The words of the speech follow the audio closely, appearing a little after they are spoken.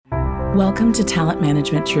Welcome to Talent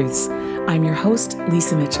Management Truths. I'm your host,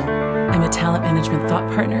 Lisa Mitchell. I'm a talent management thought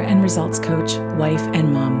partner and results coach, wife,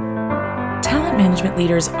 and mom. Talent management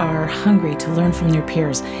leaders are hungry to learn from their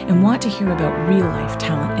peers and want to hear about real-life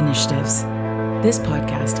talent initiatives. This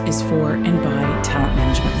podcast is for and by talent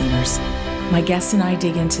management leaders. My guests and I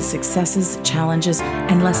dig into successes, challenges,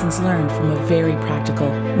 and lessons learned from a very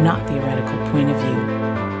practical, not theoretical point of view.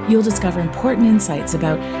 You'll discover important insights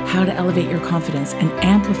about how to elevate your confidence and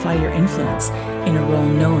amplify your influence in a role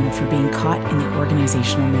known for being caught in the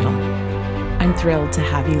organizational middle. I'm thrilled to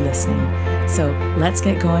have you listening. So let's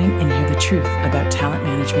get going and hear the truth about talent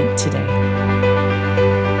management today.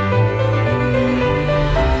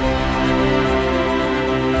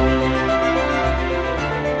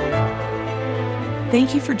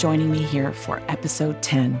 Thank you for joining me here for episode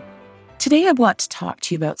 10. Today, I want to talk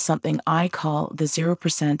to you about something I call the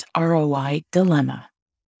 0% ROI dilemma.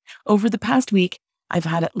 Over the past week, I've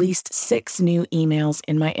had at least 6 new emails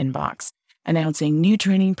in my inbox announcing new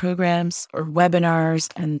training programs or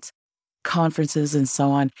webinars and conferences and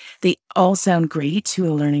so on. They all sound great to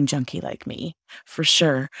a learning junkie like me, for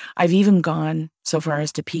sure. I've even gone so far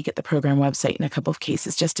as to peek at the program website in a couple of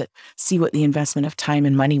cases just to see what the investment of time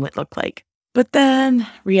and money would look like. But then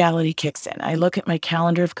reality kicks in. I look at my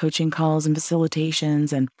calendar of coaching calls and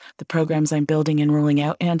facilitations and the programs I'm building and rolling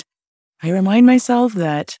out, and I remind myself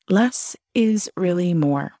that less is really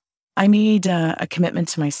more. I made a commitment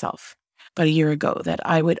to myself about a year ago that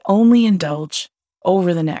I would only indulge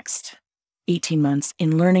over the next 18 months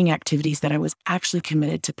in learning activities that I was actually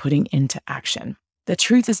committed to putting into action. The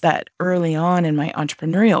truth is that early on in my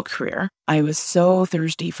entrepreneurial career, I was so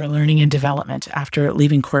thirsty for learning and development after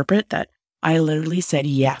leaving corporate that I literally said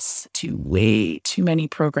yes to way too many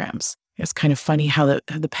programs. It's kind of funny how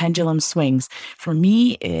the pendulum swings. For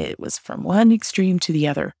me, it was from one extreme to the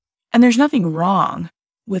other. And there's nothing wrong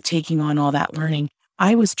with taking on all that learning.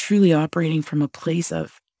 I was truly operating from a place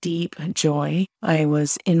of deep joy. I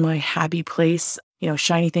was in my happy place,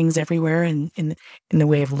 shiny things everywhere in the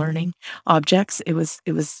way of learning objects. It was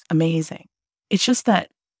amazing. It's just that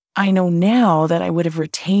I know now that I would have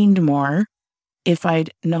retained more if I'd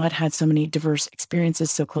not had so many diverse experiences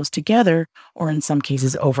so close together, or in some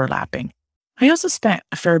cases overlapping. I also spent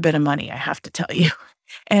a fair bit of money, I have to tell you,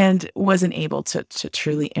 and wasn't able to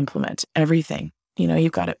truly implement everything.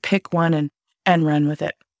 You've got to pick one and run with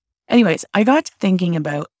it. Anyways, I got to thinking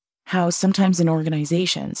about how sometimes in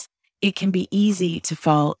organizations, it can be easy to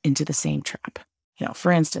fall into the same trap.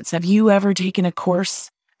 For instance, have you ever taken a course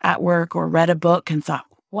at work or read a book and thought,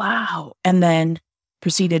 wow, and then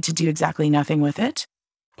proceeded to do exactly nothing with it?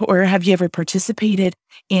 Or have you ever participated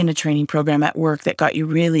in a training program at work that got you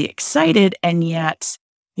really excited and yet,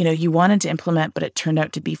 you wanted to implement, but it turned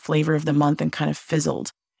out to be flavor of the month and kind of fizzled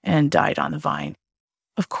and died on the vine?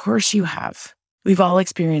 Of course you have. We've all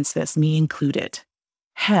experienced this, me included.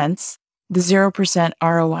 Hence, the 0%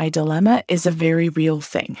 ROI dilemma is a very real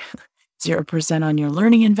thing. 0% on your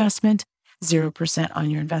learning investment, 0% on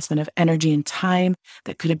your investment of energy and time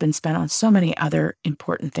that could have been spent on so many other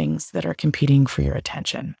important things that are competing for your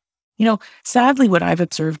attention. Sadly, what I've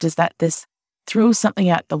observed is that this throw something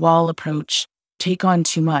at the wall approach, take on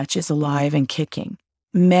too much, is alive and kicking.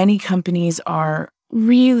 Many companies are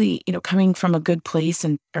really, coming from a good place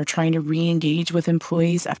and are trying to re-engage with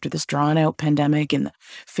employees after this drawn-out pandemic in the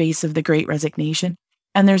face of the Great Resignation.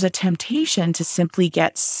 And there's a temptation to simply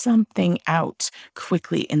get something out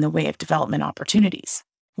quickly in the way of development opportunities.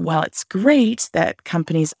 While it's great that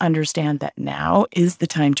companies understand that now is the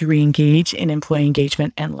time to re-engage in employee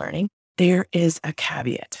engagement and learning, there is a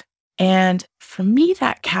caveat. And for me,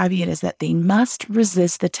 that caveat is that they must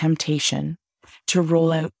resist the temptation to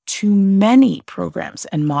roll out too many programs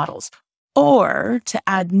and models, or to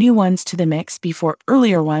add new ones to the mix before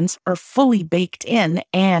earlier ones are fully baked in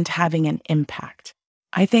and having an impact.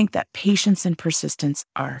 I think that patience and persistence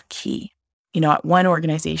are key. At one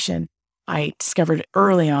organization, I discovered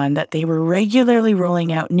early on that they were regularly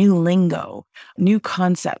rolling out new lingo, new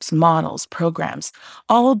concepts, models, programs,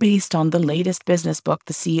 all based on the latest business book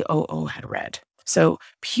the COO had read. So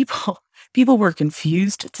people were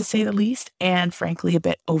confused, to say the least, and frankly, a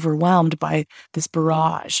bit overwhelmed by this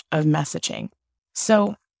barrage of messaging.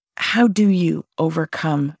 So how do you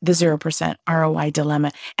overcome the 0% ROI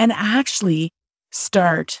dilemma and actually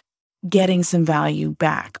start getting some value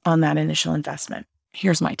back on that initial investment?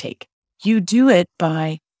 Here's my take. You do it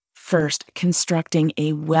by first constructing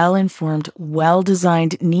a well-informed,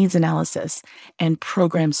 well-designed needs analysis and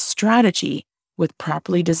program strategy with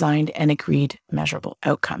properly designed and agreed measurable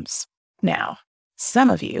outcomes. Now, some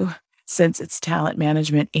of you since it's talent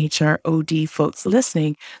management, HR, OD folks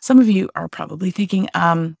listening, some of you are probably thinking,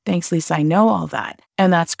 thanks, Lisa, I know all that.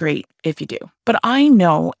 And that's great if you do. But I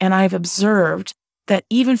know, and I've observed that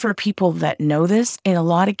even for people that know this, in a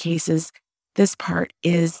lot of cases, this part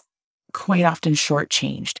is quite often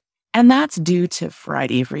shortchanged. And that's due to a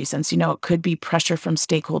variety of reasons. It could be pressure from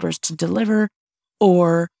stakeholders to deliver,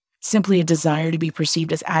 or simply a desire to be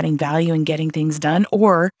perceived as adding value and getting things done,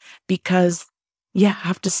 or because you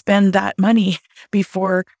have to spend that money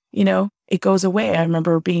before, it goes away. I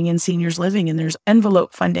remember being in seniors living and there's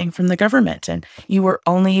envelope funding from the government and you were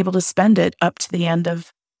only able to spend it up to the end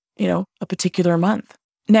of, a particular month.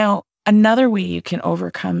 Now, another way you can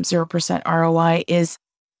overcome 0% ROI is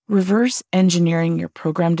reverse engineering your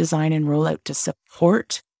program design and rollout to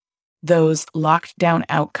support those locked down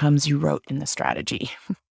outcomes you wrote in the strategy.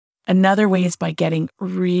 Another way is by getting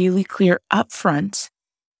really clear upfront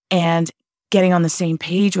and getting on the same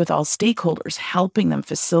page with all stakeholders, helping them,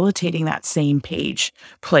 facilitating that same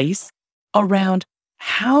place around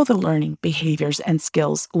how the learning behaviors and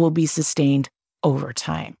skills will be sustained over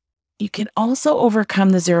time. You can also overcome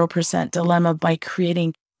the 0% dilemma by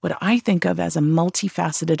creating what I think of as a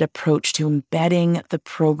multifaceted approach to embedding the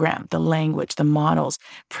program, the language, the models,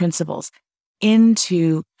 principles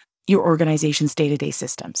into your organization's day-to-day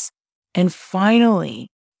systems. And finally,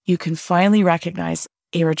 you can finally recognize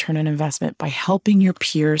a return on investment by helping your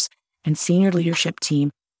peers and senior leadership team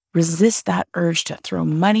resist that urge to throw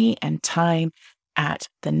money and time at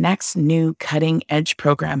the next new cutting edge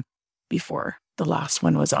program before the last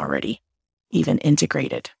one was already even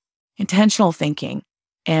integrated. Intentional thinking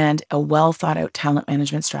and a well thought out talent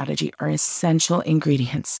management strategy are essential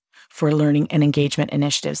ingredients for learning and engagement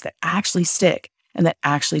initiatives that actually stick and that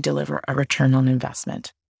actually deliver a return on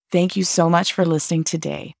investment. Thank you so much for listening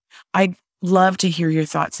today. I'd love to hear your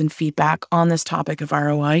thoughts and feedback on this topic of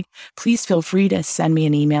ROI. Please feel free to send me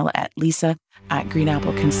an email at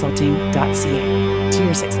lisa@greenappleconsulting.ca. To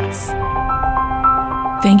your success.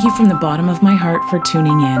 Thank you from the bottom of my heart for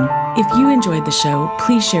tuning in. If you enjoyed the show,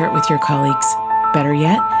 please share it with your colleagues. Better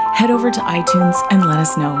yet, head over to iTunes and let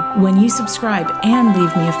us know. When you subscribe and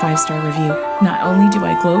leave me a 5-star review, not only do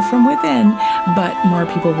I glow from within, but more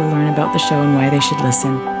people will learn about the show and why they should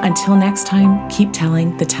listen. Until next time, keep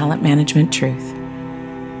telling the talent management truth.